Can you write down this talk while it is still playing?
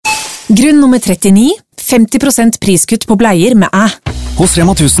Grunn nummer 39, 50% priskutt på bleier med æ. Hos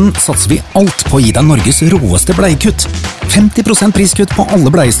Rema 1000 satser vi alt på å gi deg Norges råeste bleiekutt. 50% priskutt på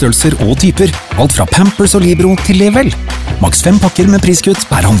alle bleiestørrelser og typer. Alt fra Pampers og Libro til Level. Maks 5 pakker med priskutt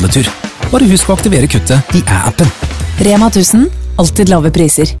per handletur. Bare husk å aktivere kuttet i æ-appen. Rema 1000, alltid lave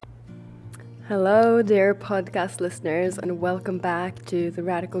priser. Hello, dear podcast listeners, and welcome back to the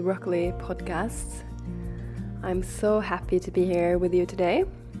Radical Broccoli podcast. I'm so happy to be here with you today.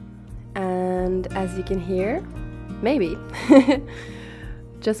 And as you can hear, maybe,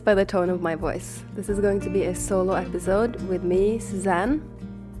 just by the tone of my voice, this is going to be a solo episode with me, Suzanne.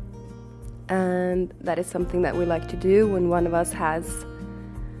 And that is something that we like to do when one of us has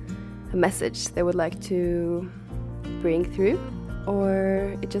a message they would like to bring through,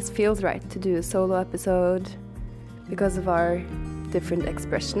 or it just feels right to do a solo episode because of our different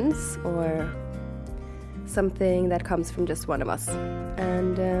expressions or something that comes from just one of us.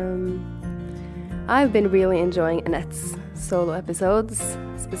 And I've been really enjoying Annette's solo episodes,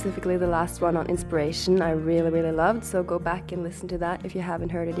 specifically the last one on inspiration I really loved, so go back and listen to that if you haven't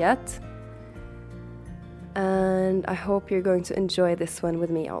heard it yet. And I hope you're going to enjoy this one with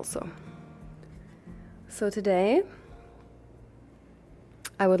me also. So today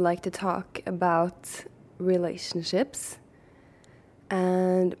I would like to talk about relationships,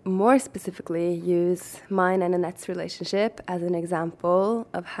 and more specifically use mine and Annette's relationship as an example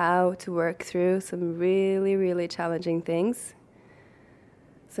of how to work through some really challenging things,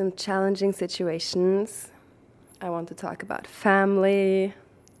 some challenging situations. I want to talk about family,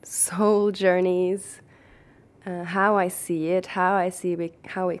 soul journeys, how I see it, how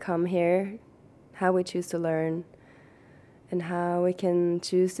we come here, how we choose to learn, and how we can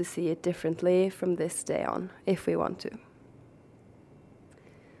choose to see it differently from this day on, if we want to.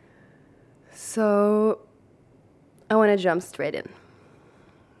 So I want to jump straight in.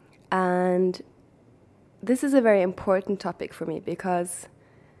 And this is a very important topic for me because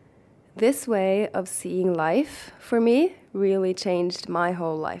this way of seeing life for me really changed my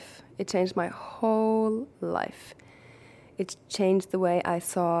whole life. It changed my whole life. It changed the way I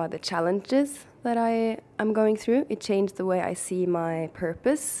saw the challenges that I am going through. It changed the way I see my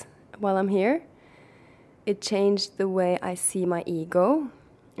purpose while I'm here. It changed the way I see my ego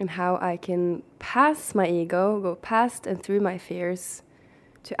and how I can pass my ego, go past and through my fears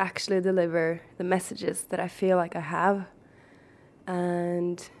to actually deliver the messages that I feel like I have,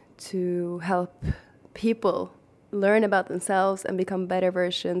 and to help people learn about themselves and become better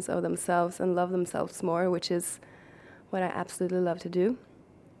versions of themselves and love themselves more, which is what I absolutely love to do.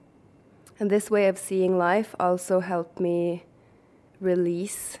 And this way of seeing life also helped me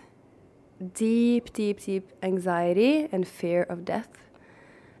release deep anxiety and fear of death,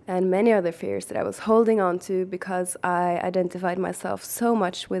 and many other fears that I was holding on to because I identified myself so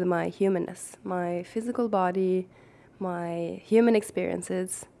much with my humanness, my physical body, my human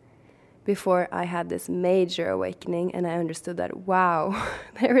experiences, before I had this major awakening and I understood that, wow,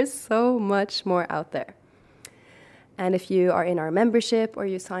 there is so much more out there. And if you are in our membership or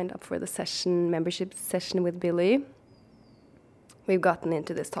you signed up for the membership session with Billy, we've gotten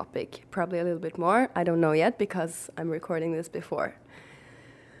into this topic probably a little bit more. I don't know yet because I'm recording this before.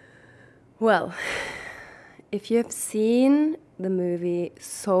 Well, if you have seen the movie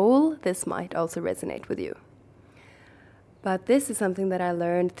Soul, this might also resonate with you. But this is something that I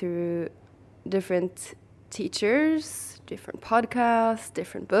learned through different teachers, different podcasts,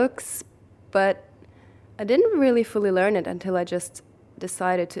 different books, but I didn't really fully learn it until I just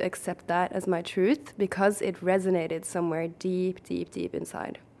decided to accept that as my truth because it resonated somewhere deep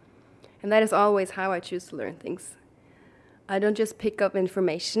inside. And that is always how I choose to learn things. I don't just pick up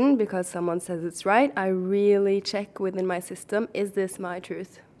information because someone says it's right. I really check within my system, is this my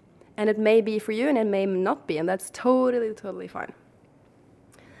truth? And it may be for you and it may not be, and that's totally fine.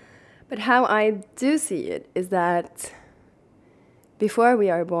 But how I do see it is that before we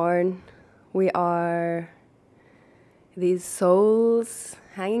are born, we are these souls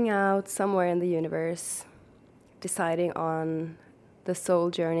hanging out somewhere in the universe, deciding on the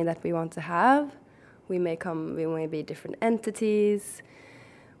soul journey that we want to have. We may be different entities.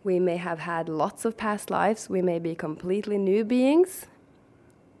 We may have had lots of past lives. We may be completely new beings.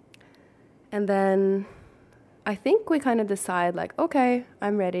 And then I think we kind of decide like, okay,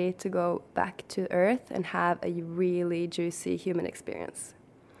 I'm ready to go back to Earth and have a really juicy human experience.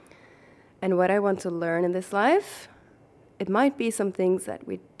 And what I want to learn in this life, it might be some things that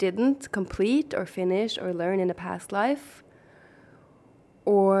we didn't complete or finish or learn in a past life,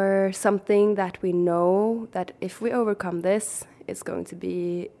 or something that we know that if we overcome this, it's going to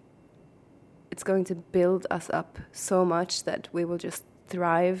build us up so much that we will just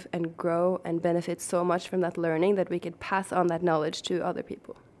thrive and grow and benefit so much from that learning that we could pass on that knowledge to other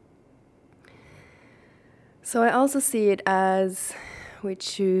people. So I also see it as we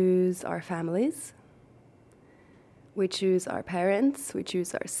choose our families, we choose our parents, we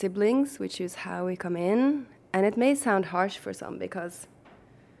choose our siblings, we choose how we come in. And it may sound harsh for some because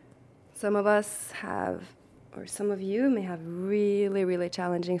some of us have, or some of you may have really, really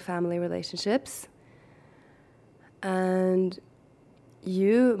challenging family relationships. And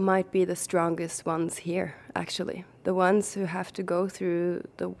you might be the strongest ones here, actually. The ones who have to go through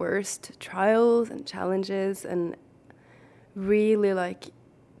the worst trials and challenges and really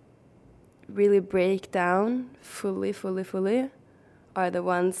break down fully are the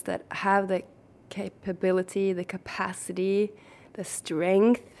ones that have the capability, the capacity, the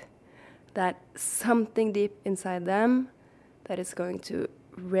strength, that something deep inside them that is going to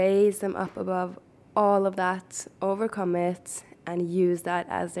raise them up above all of that, overcome it, and use that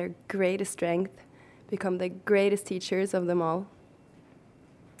as their greatest strength, become the greatest teachers of them all.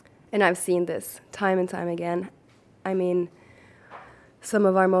 And I've seen this time and time again. I mean, some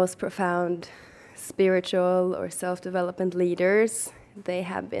of our most profound spiritual or self-development leaders, they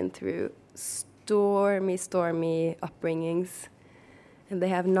have been through stormy upbringings, and they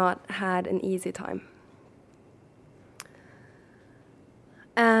have not had an easy time.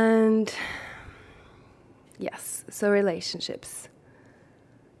 And yes, so relationships.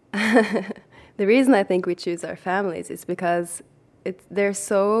 The reason I think we choose our families is because they're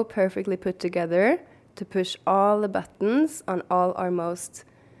so perfectly put together to push all the buttons on all our most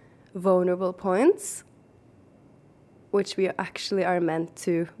vulnerable points, which we actually are meant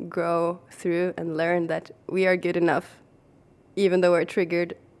to grow through and learn that we are good enough, even though we're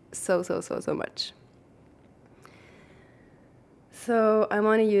triggered so much. So I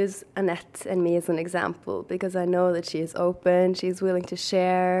want to use Annette and me as an example because I know that she is open, she's willing to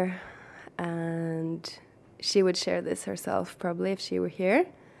share, and she would share this herself probably if she were here.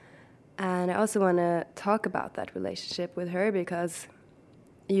 And I also want to talk about that relationship with her because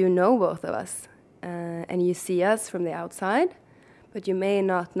you know both of us and you see us from the outside, but you may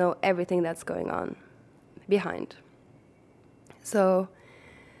not know everything that's going on behind. So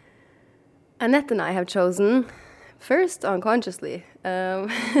Annette and I have chosen, first unconsciously, we're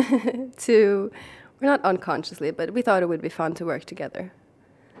not unconsciously, but we thought it would be fun to work together.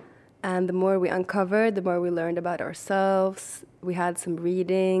 And the more we uncovered, the more we learned about ourselves. We had some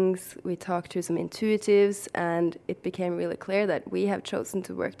readings, we talked to some intuitives, and it became really clear that we have chosen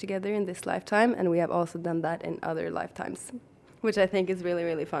to work together in this lifetime, and we have also done that in other lifetimes, which I think is really,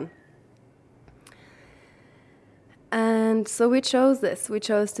 really fun. And so we chose this. We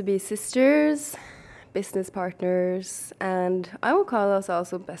chose to be sisters, business partners, and I will call us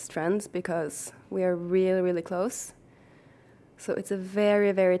also best friends because we are really, really close. So it's a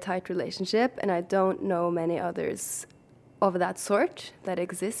very, very tight relationship, and I don't know many others of that sort that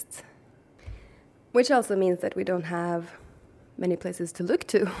exist. Which also means that we don't have many places to look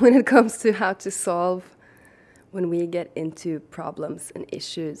to when it comes to how to solve when we get into problems and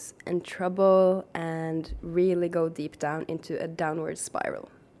issues and trouble and really go deep down into a downward spiral.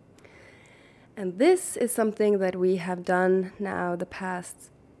 And this is something that we have done now the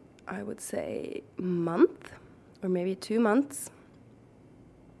past, I would say, month or maybe 2 months.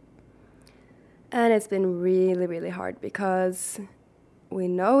 And it's been really, really hard because we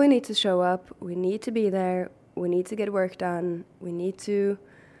know we need to show up, we need to be there, we need to get work done, we need to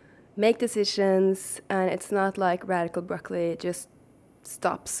make decisions, and it's not like Radical Broccoli just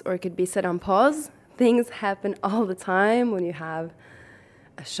stops or it could be set on pause. Things happen all the time when you have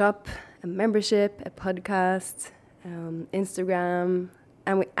a shop, a membership, a podcast, Instagram,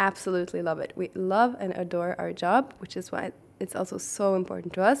 and we absolutely love it. We love and adore our job, which is why it's also so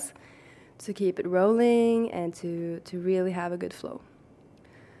important to us to keep it rolling and to really have a good flow.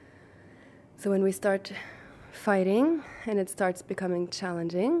 So when we start fighting and it starts becoming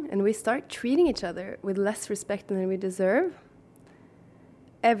challenging and we start treating each other with less respect than we deserve,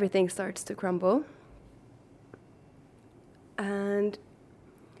 everything starts to crumble. And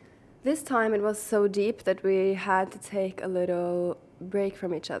this time it was so deep that we had to take a little break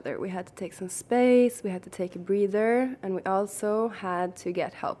from each other. We had to take some space, we had to take a breather, and we also had to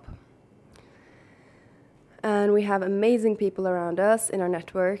get help. And we have amazing people around us in our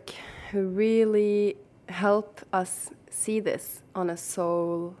network who really help us see this on a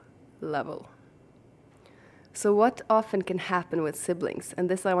soul level. So what often can happen with siblings? And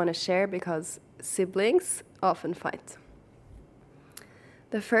this I want to share because siblings often fight.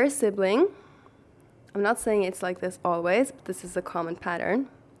 The first sibling, I'm not saying it's like this always, but this is a common pattern.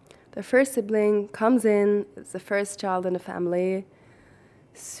 The first sibling comes in, it's the first child in the family,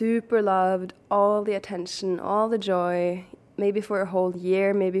 super loved, all the attention, all the joy, maybe for a whole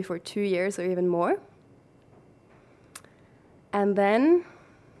year, maybe for 2 years or even more. And then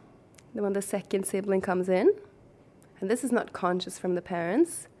when the second sibling comes in, and this is not conscious from the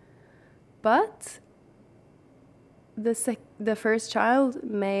parents, but the first child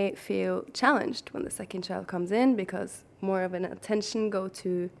may feel challenged when the second child comes in because more of an attention go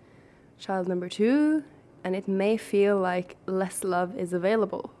to child number 2, and it may feel like less love is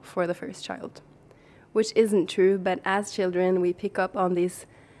available for the first child, which isn't true, but as children we pick up on these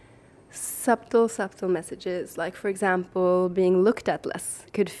subtle messages, like for example, being looked at less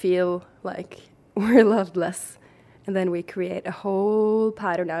could feel like we're loved less, and then we create a whole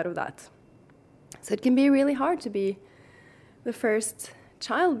pattern out of that. So it can be really hard to be the first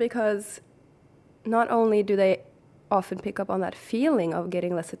child because not only do they often pick up on that feeling of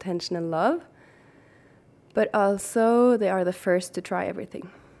getting less attention and love, but also they are the first to try everything.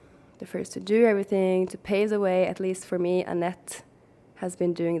 The first to do everything, to pave the way. At least for me, Annette has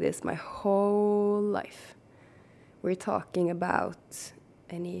been doing this my whole life. We're talking about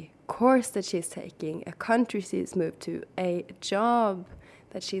any course that she's taking, a country she's moved to, a job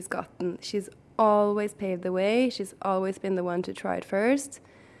that she's gotten. She's always paved the way. She's always been the one to try it first.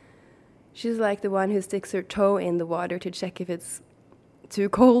 She's like the one who sticks her toe in the water to check if it's too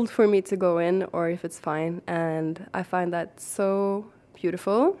cold for me to go in or if it's fine. And I find that so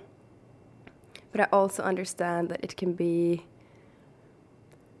beautiful. But I also understand that it can be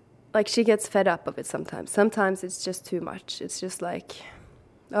like she gets fed up of it sometimes. Sometimes it's just too much. It's just like,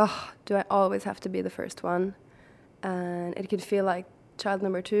 oh, do I always have to be the first one? And it can feel like child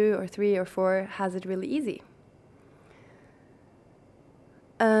number 2 or 3 or 4 has it really easy.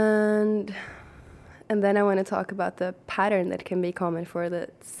 And then I want to talk about the pattern that can be common for the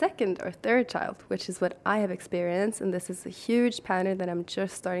second or third child, which is what I have experienced. And this is a huge pattern that I'm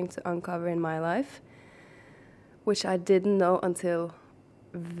just starting to uncover in my life, which I didn't know until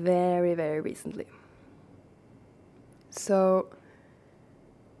very, very recently. So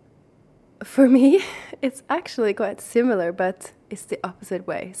for me, it's actually quite similar, but it's the opposite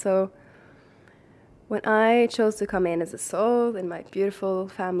way. So when I chose to come in as a soul in my beautiful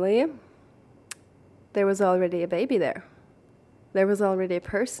family, there was already a baby there. There was already a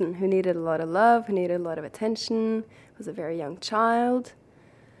person who needed a lot of love, who needed a lot of attention, was a very young child.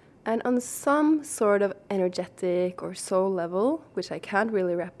 And on some sort of energetic or soul level, which I can't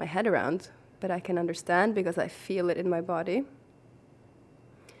really wrap my head around, but I can understand because I feel it in my body,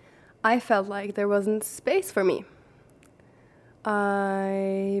 I felt like there wasn't space for me.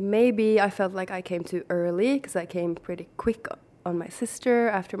 Maybe I felt like I came too early because I came pretty quick on my sister,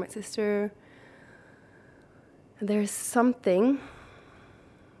 after my sister. There's something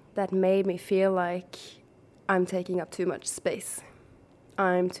that made me feel like I'm taking up too much space.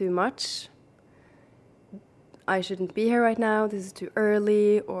 I'm too much. I shouldn't be here right now. This is too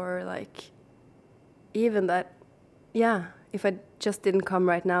early. Or like, even that, yeah, if I just didn't come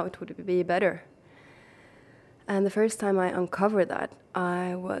right now, it would be better. And the first time I uncovered that,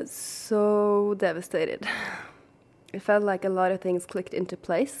 I was so devastated. It felt like a lot of things clicked into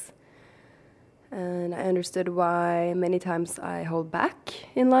place. And I understood why many times I hold back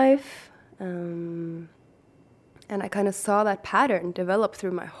in life. And I kind of saw that pattern develop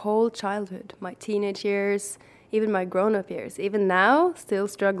through my whole childhood, my teenage years, even my grown-up years. Even now, still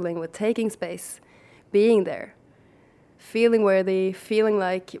struggling with taking space, being there, feeling worthy, feeling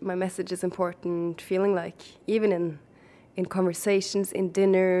like my message is important, feeling like even in conversations, in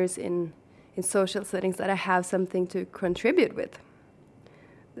dinners, in social settings that I have something to contribute with.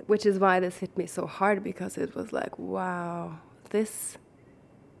 Which is why this hit me so hard, because it was like, wow, that's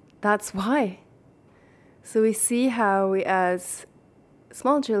why. So we see how we as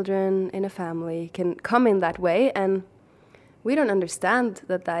small children in a family can come in that way, and we don't understand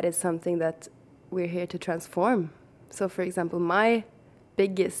that that is something that we're here to transform. So for example, my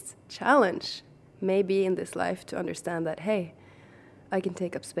biggest challenge may be in this life to understand that, hey, I can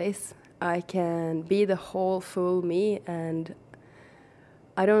take up space. I can be the whole full me, and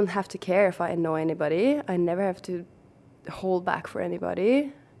I don't have to care if I annoy anybody. I never have to hold back for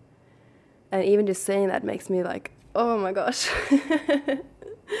anybody. And even just saying that makes me like, oh my gosh.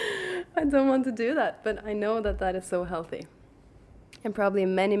 I don't want to do that, but I know that that is so healthy. And probably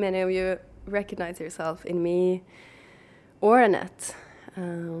many, many of you recognize yourself in me or Annette.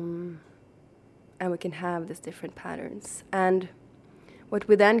 And we can have these different patterns. And what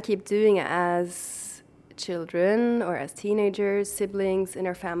we then keep doing as children or as teenagers, siblings in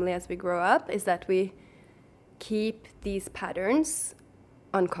our family as we grow up, is that we keep these patterns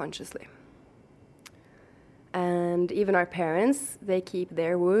unconsciously. And even our parents, they keep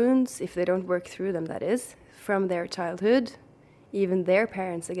their wounds, if they don't work through them, that is, from their childhood, even their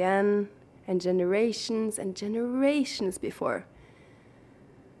parents again, and generations before.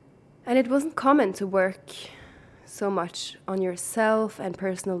 And it wasn't common to work so much on yourself and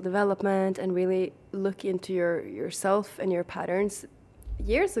personal development and really look into yourself and your patterns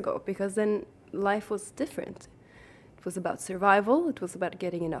years ago, because then life was different. It was about survival, it was about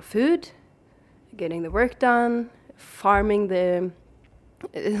getting enough food, getting the work done, farming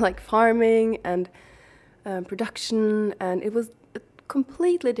and production, and it was a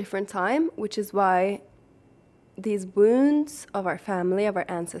completely different time, which is why these wounds of our family, of our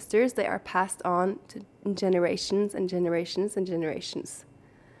ancestors, they are passed on to generations and generations and generations.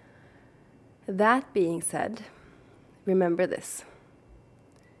 That being said, remember this.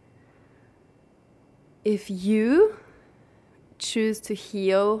 If you choose to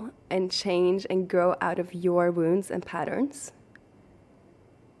heal and change and grow out of your wounds and patterns,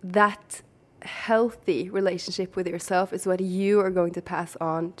 that healthy relationship with yourself is what you are going to pass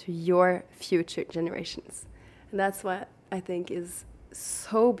on to your future generations. And that's what I think is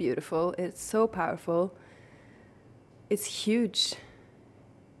so beautiful. It's so powerful. It's huge.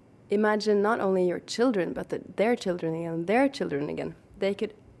 Imagine not only your children, but their children again, and their children again. They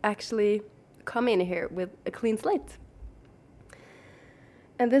could actually come in here with a clean slate.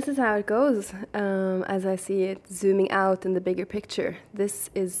 And this is how it goes, as I see it zooming out in the bigger picture. This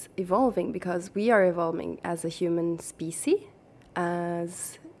is evolving because we are evolving as a human species,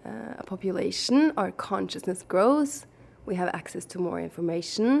 as a population. Our consciousness grows. We have access to more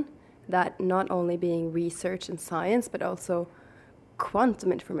information, that not only being research and science, but also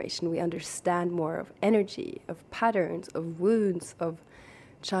quantum information. We understand more of energy, of patterns, of wounds, of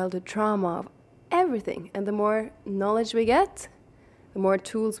childhood trauma, of everything. And the more knowledge we get, the more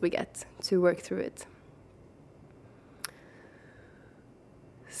tools we get to work through it.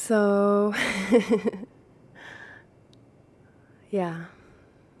 So, yeah,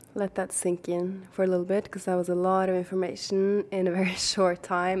 let that sink in for a little bit, because that was a lot of information in a very short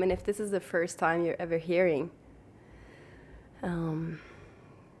time. And if this is the first time you're ever hearing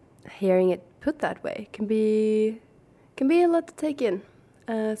it put that way, can be a lot to take in.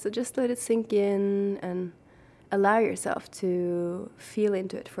 So just let it sink in and allow yourself to feel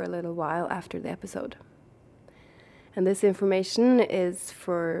into it for a little while after the episode. And this information is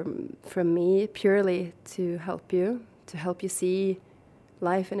from me purely to help you see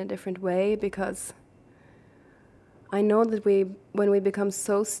life in a different way, because I know that when we become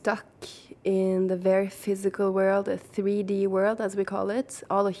so stuck in the very physical world, the 3D world as we call it,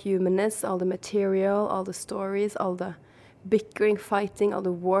 all the humanness, all the material, all the stories, all the bickering, fighting, all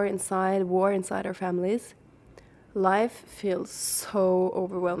the war inside our families, life feels so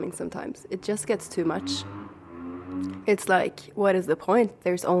overwhelming sometimes. It just gets too much. It's like, what is the point?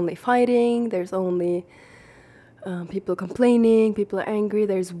 There's only fighting, there's only people complaining, people are angry,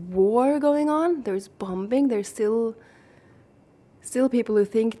 there's war going on, there's bombing, there's still people who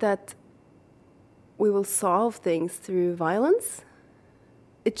think that we will solve things through violence.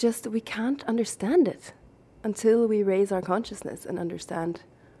 We can't understand it until we raise our consciousness and understand,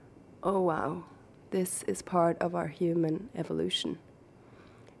 oh wow, this is part of our human evolution.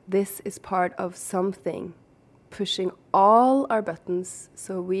 This is part of something pushing all our buttons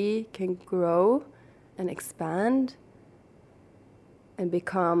so we can grow and expand and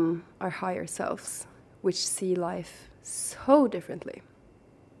become our higher selves, which see life so differently.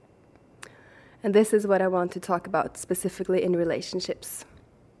 And this is what I want to talk about specifically in relationships,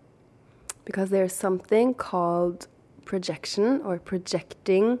 because there's something called projection, or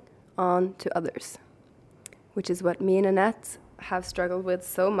projecting onto others, which is what me and Annette have struggled with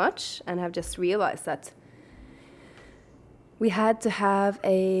so much, and have just realized that we had to have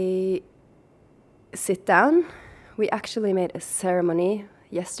a sit down. We actually made a ceremony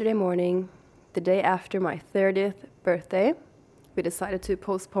yesterday morning, the day after my 30th birthday. We decided to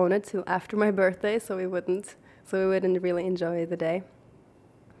postpone it till after my birthday so we wouldn't really enjoy the day.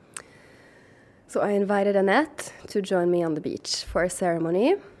 So I invited Annette to join me on the beach for a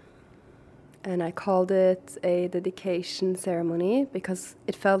ceremony. And I called it a dedication ceremony because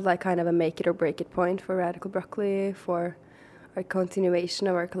it felt like kind of a make it or break it point for Radical Broccoli, for our continuation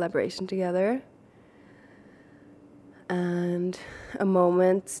of our collaboration together. And a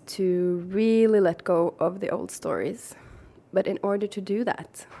moment to really let go of the old stories. But in order to do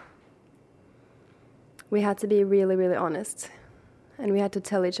that, we had to be really, really honest. And we had to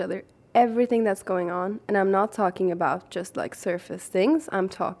tell each other everything that's going on. And I'm not talking about just like surface things. I'm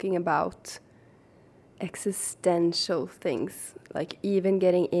talking about existential things, like even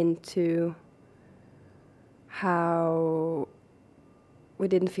getting into how I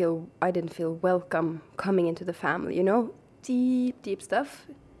didn't feel welcome coming into the family, you know, deep stuff,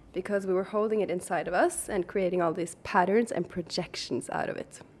 because we were holding it inside of us and creating all these patterns and projections out of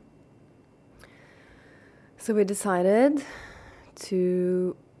it. So we decided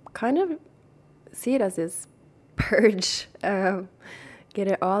to kind of see it as this purge, get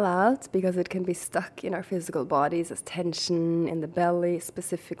it all out, because it can be stuck in our physical bodies as tension in the belly,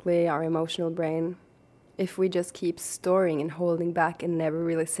 specifically our emotional brain, if we just keep storing and holding back and never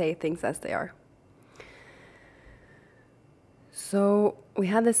really say things as they are. So we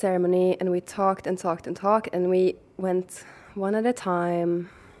had the ceremony and we talked and we went one at a time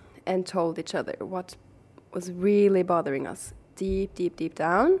and told each other what was really bothering us deep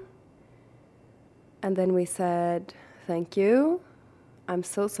down. And then we said, thank you, I'm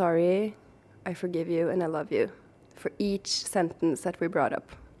so sorry, I forgive you and I love you, for each sentence that we brought up.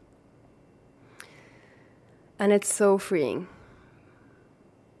 And it's so freeing.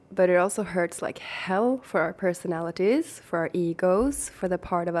 But it also hurts like hell for our personalities, for our egos, for the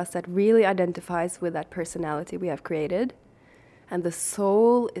part of us that really identifies with that personality we have created. And the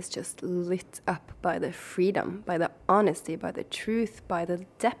soul is just lit up by the freedom, by the honesty, by the truth, by the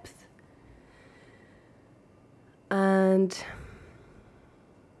depth. And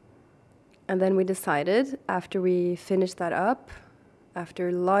then we decided, after we finished that up, after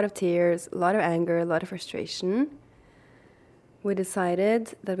a lot of tears, a lot of anger, a lot of frustration, we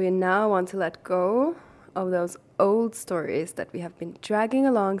decided that we now want to let go of those old stories that we have been dragging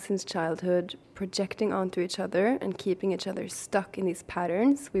along since childhood, projecting onto each other and keeping each other stuck in these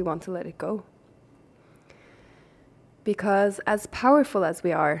patterns. We want to let it go. Because as powerful as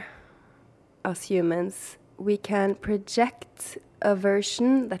we are, as humans, we can project a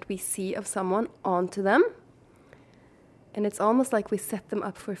version that we see of someone onto them. And it's almost like we set them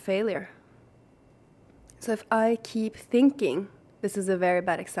up for failure. So if I keep thinking, this is a very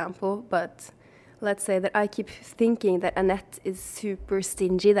bad example, but let's say that I keep thinking that Annette is super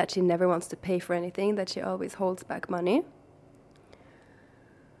stingy, that she never wants to pay for anything, that she always holds back money.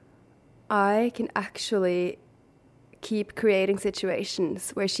 I can actually keep creating situations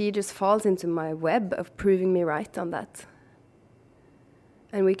where she just falls into my web of proving me right on that.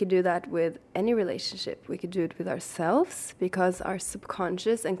 And we could do that with any relationship. We could do it with ourselves, because our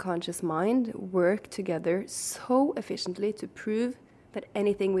subconscious and conscious mind work together so efficiently to prove that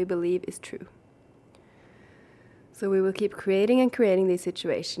anything we believe is true. So we will keep creating and creating these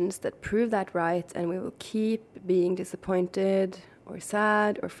situations that prove that right, and we will keep being disappointed or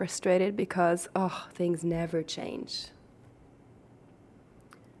sad or frustrated because, things never change.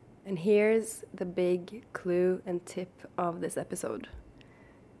 And here's the big clue and tip of this episode.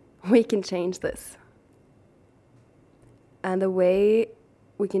 We can change this. And the way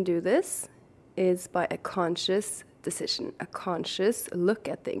we can do this is by a conscious decision, a conscious look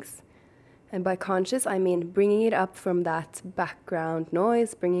at things. And by conscious, I mean bringing it up from that background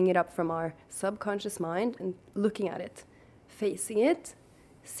noise, bringing it up from our subconscious mind and looking at it, facing it,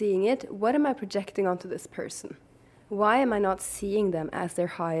 seeing it. What am I projecting onto this person? Why am I not seeing them as their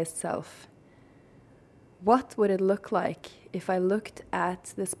highest self? What would it look like if I looked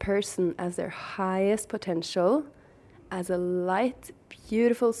at this person as their highest potential, as a light,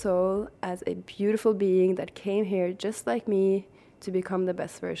 beautiful soul, as a beautiful being that came here just like me to become the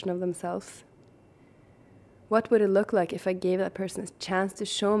best version of themselves? What would it look like if I gave that person a chance to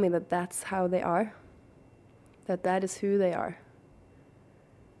show me that that's how they are? That that is who they are?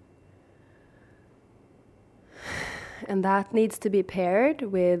 And that needs to be paired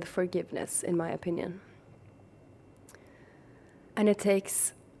with forgiveness, in my opinion. And it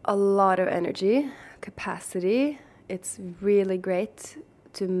takes a lot of energy, capacity. It's really great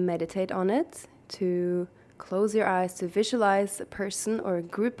to meditate on it, to close your eyes, to visualize a person or a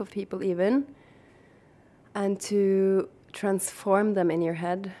group of people even, and to transform them in your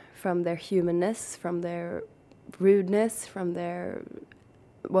head from their humanness, from their rudeness, from their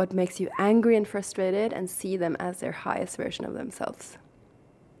what makes you angry and frustrated, and see them as their highest version of themselves.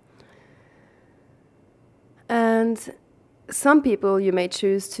 And some people you may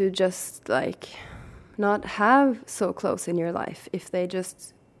choose to just not have so close in your life if they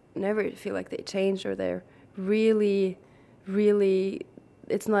just never feel like they change, or they're really,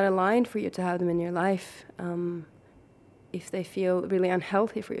 it's not aligned for you to have them in your life. If they feel really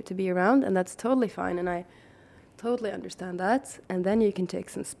unhealthy for you to be around, and that's totally fine, and I totally understand that. And then you can take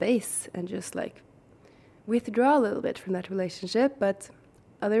some space and just withdraw a little bit from that relationship, but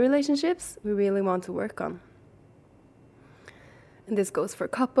other relationships we really want to work on. And this goes for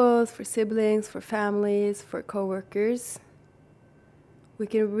couples, for siblings, for families, for coworkers. We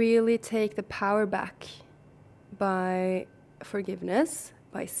can really take the power back by forgiveness,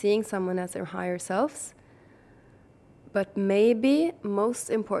 by seeing someone as their higher selves, but maybe most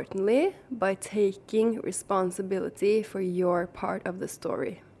importantly, by taking responsibility for your part of the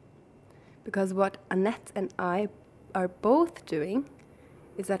story. Because what Annette and I are both doing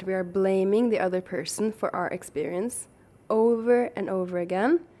is that we are blaming the other person for our experience over and over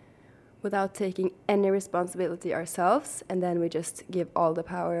again without taking any responsibility ourselves, and then we just give all the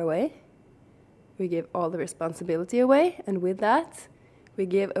power away. We give all the responsibility away, and with that, we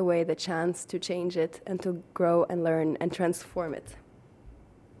give away the chance to change it and to grow and learn and transform it.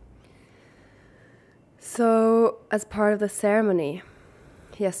 So, as part of the ceremony,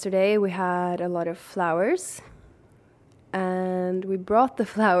 yesterday we had a lot of flowers, and we brought the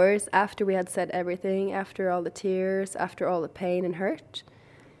flowers after we had said everything, after all the tears, after all the pain and hurt.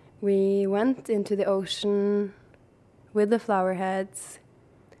 We went into the ocean with the flower heads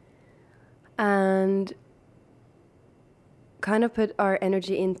and kind of put our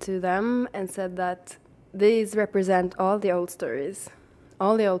energy into them and said that these represent all the old stories,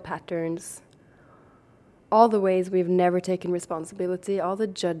 all the old patterns, all the ways we've never taken responsibility, all the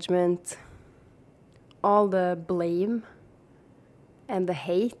judgment, all the blame and the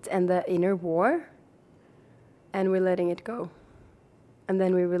hate and the inner war, and we're letting it go. And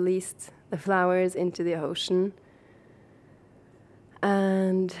then we released the flowers into the ocean,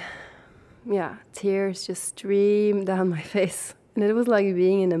 and yeah, tears just streamed down my face. And it was like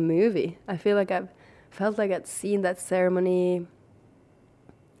being in a movie. I feel like I've felt like I'd seen that ceremony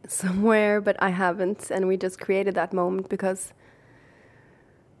somewhere, but I haven't. And we just created that moment because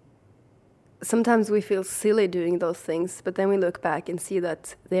sometimes we feel silly doing those things, but then we look back and see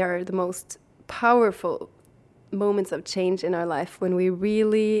that they are the most powerful moments of change in our life when we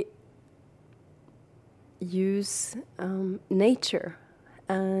really use nature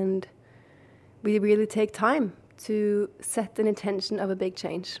and we really take time to set an intention of a big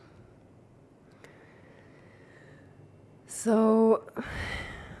change. So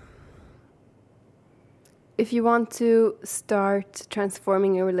if you want to start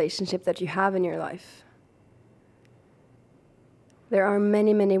transforming a relationship that you have in your life, there are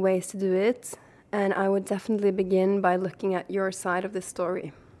many, many ways to do it, and I would definitely begin by looking at your side of the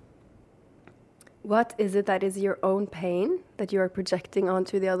story. What is it that is your own pain that you are projecting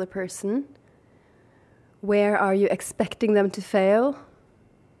onto the other person? Where are you expecting them to fail?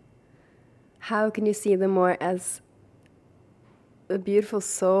 How can you see them more as a beautiful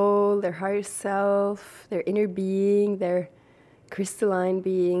soul, their higher self, their inner being, their crystalline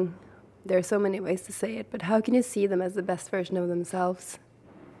being? There are so many ways to say it, but how can you see them as the best version of themselves?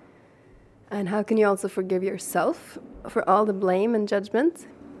 And how can you also forgive yourself for all the blame and judgment?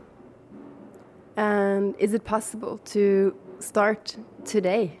 And is it possible to start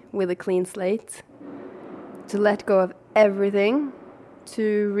today with a clean slate? To let go of everything,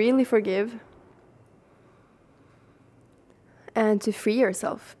 to really forgive, and to free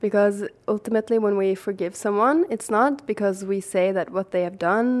yourself? Because ultimately when we forgive someone, it's not because we say that what they have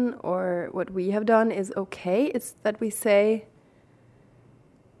done or what we have done is okay. It's that we say,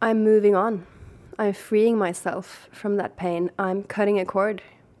 I'm moving on. I'm freeing myself from that pain. I'm cutting a cord.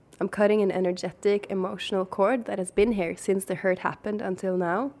 I'm cutting an energetic, emotional cord that has been here since the hurt happened until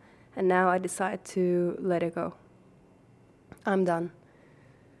now. And now I decide to let it go. I'm done.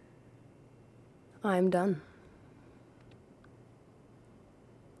 I'm done.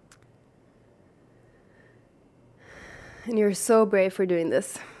 And you're so brave for doing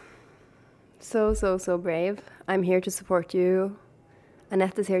this. So, so, so brave. I'm here to support you.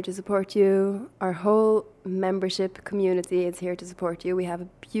 Annette is here to support you. Our whole membership community is here to support you. We have a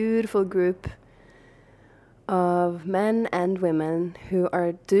beautiful group of men and women who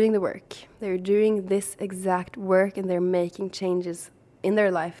are doing the work. They're doing this exact work and they're making changes in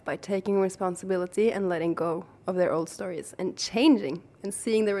their life by taking responsibility and letting go of their old stories and changing and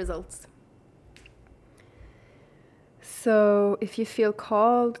seeing the results. So if you feel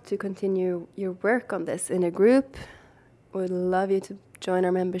called to continue your work on this in a group, we'd love you to join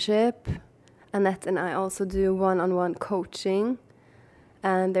our membership. Annette and I also do one-on-one coaching,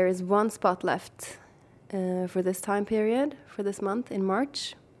 and there is one spot left for this time period, for this month in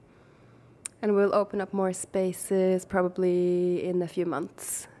March. And we'll open up more spaces probably in a few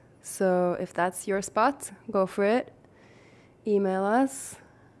months. So if that's your spot, go for it. Email us.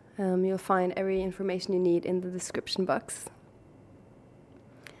 You'll find every information you need in the description box.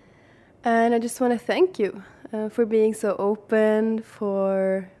 And I just want to thank you for being so open,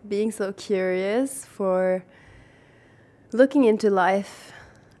 for being so curious, for looking into life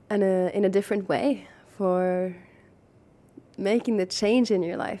in a different way, for making the change in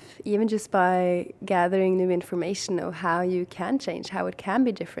your life, even just by gathering new information of how you can change, how it can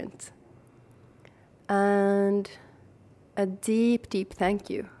be different. And a deep, deep thank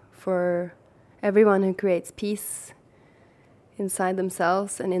you for everyone who creates peace inside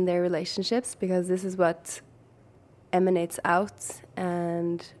themselves and in their relationships, because this is what emanates out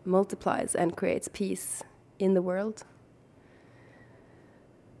and multiplies and creates peace in the world.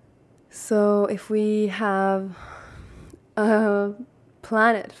 So if we have a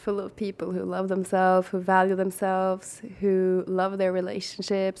planet full of people who love themselves, who value themselves, who love their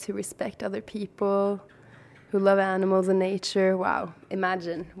relationships, who respect other people, who love animals and nature, wow,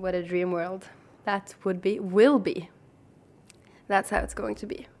 imagine what a dream world that will be. That's how it's going to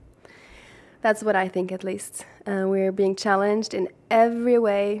be. That's what I think, at least. We're being challenged in every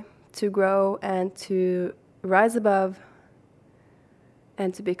way to grow and to rise above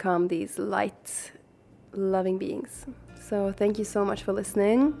and to become these light, loving beings. So thank you so much for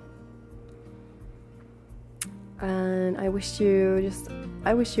listening. And I wish you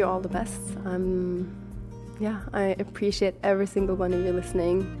all the best. I appreciate every single one of you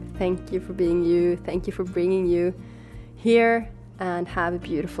listening. Thank you for being you. Thank you for bringing you here, and have a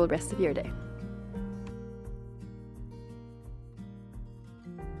beautiful rest of your day.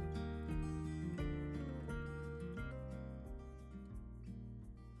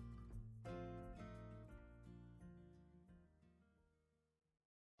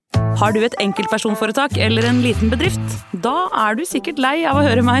 Har du et enkeltpersonforetak eller en liten bedrift? Da du sikkert lei av å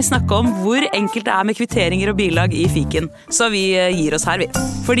høre meg snakke om hvor enkelt det med kvitteringer og bilag i Fiken. Så vi gir oss her, vi.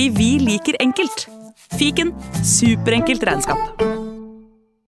 Fordi vi liker enkelt. Fiken, superenkelt regnskap.